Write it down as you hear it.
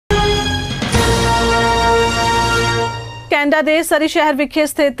Canada ਦੇ ਸਰੀ ਸ਼ਹਿਰ ਵਿਖੇ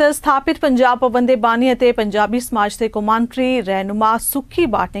ਸਥਿਤ ਸਥਾਪਿਤ ਪੰਜਾਬ ਭਵਨ ਦੇ ਬਾਨੀ ਅਤੇ ਪੰਜਾਬੀ ਸਮਾਜ ਦੇ ਕੌਮਾਂਤਰੀ ਰਹਿਨੁਮਾ ਸੁਖੀ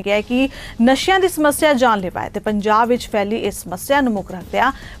ਬਾਟ ਨੇ ਕਿਹਾ ਕਿ ਨਸ਼ਿਆਂ ਦੀ ਸਮੱਸਿਆ ਜਾਨਲੇਵਾ ਹੈ ਤੇ ਪੰਜਾਬ ਵਿੱਚ ਫੈਲੀ ਇਸ ਸਮੱਸਿਆ ਨੂੰ ਮੁੱਖ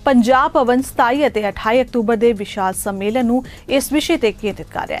ਰੱਖਦਿਆਂ ਪੰਜਾਬ ਭਵਨ 27 ਅਤੇ 28 ਅਕਤੂਬਰ ਦੇ ਵਿਸ਼ਾਲ ਸੰਮੇਲਨ ਨੂੰ ਇਸ ਵਿਸ਼ੇ ਤੇ ਕੇਂਦਰਿਤ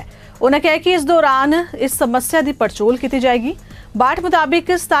ਕਰ ਰਿਹਾ ਹੈ। उन्होंने कहा कि इस दौरान इस समस्या की पड़चोल की जाएगी। बाट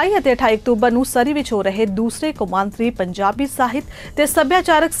मुताबिक 27 और 28 अक्तूबर को सरी में हो रहे दूसरे कौमांतरी पंजाबी साहित्य ते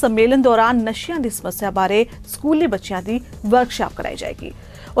सभ्याचारक सम्मेलन दौरान नशियां की समस्या बारे स्कूली बच्चों की वर्कशॉप कराई जाएगी।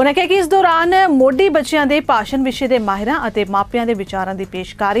 उन्होंने कहा कि इस दौरान मोडी बच्चों के भाषण विषय के माहिरां अते मापियां के विचारां की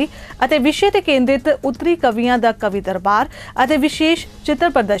पेशकारी अते विषय ते केंद्रित उत्तरी कवियां का कवि दरबार अते विशेष चित्र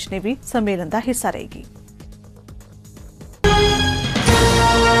प्रदर्शनी भी सम्मेलन का हिस्सा रहेगी।